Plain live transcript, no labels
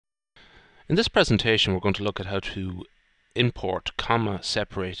In this presentation, we're going to look at how to import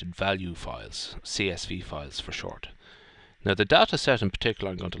comma-separated value files, CSV files for short. Now, the data set in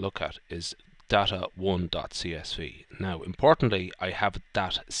particular I'm going to look at is data1.csv. Now, importantly, I have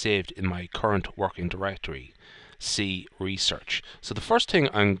that saved in my current working directory, C Research. So the first thing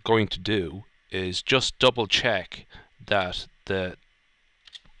I'm going to do is just double check that that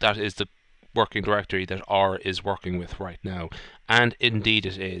is the working directory that R is working with right now, and indeed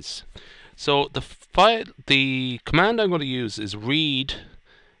it is. So the command I'm going to use is read.csv.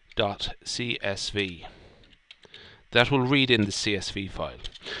 That will read in the CSV file.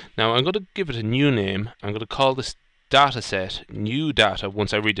 Now I'm going to give it a new name. I'm going to call this dataset new data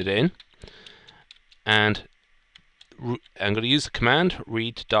once I read it in, and I'm going to use the command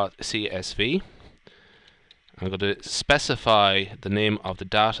read.csv. I'm going to specify the name of the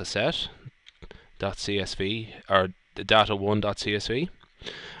dataset .csv or the data1.csv.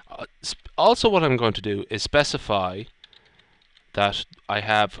 Also, what I'm going to do is specify that I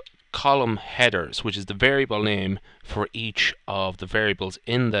have column headers, which is the variable name for each of the variables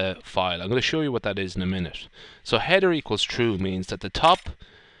in the file. I'm going to show you what that is in a minute. So header equals true means that the top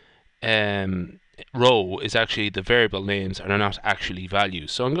row is actually the variable names and are not actually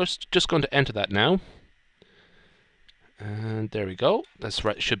values. So I'm just going to enter that now. And there we go. That's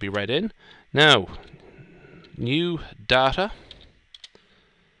right, should be read in. Now, new data.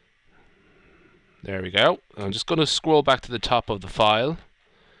 There we go. I'm just going to scroll back to the top of the file.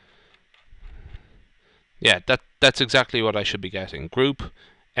 Yeah, that's exactly what I should be getting. Group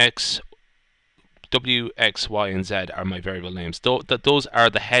X, W, X, Y, and Z are my variable names. Those are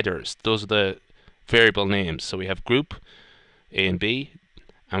the headers. Those are the variable names. So we have group A and B,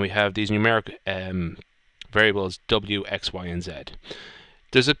 and we have these numeric variables W, X, Y, and Z.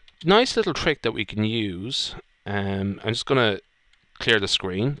 There's a nice little trick that we can use. I'm just going to clear the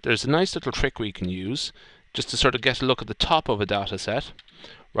screen. There's a nice little trick we can use just to sort of get a look at the top of a data set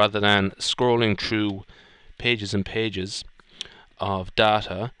rather than scrolling through pages and pages of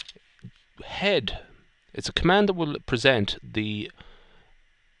data. Head, it's a command that will present the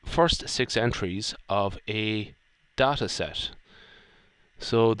first 6 entries of a data set.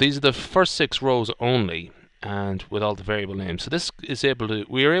 So these are the first 6 rows only, and with all the variable names. So this is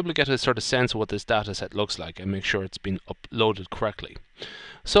we are able to get a sort of sense of what this data set looks like and make sure it's been uploaded correctly.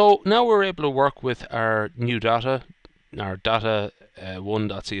 So now we're able to work with our new data, our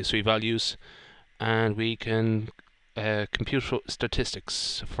data1.csv values, and we can compute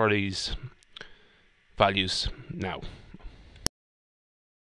statistics for these values now.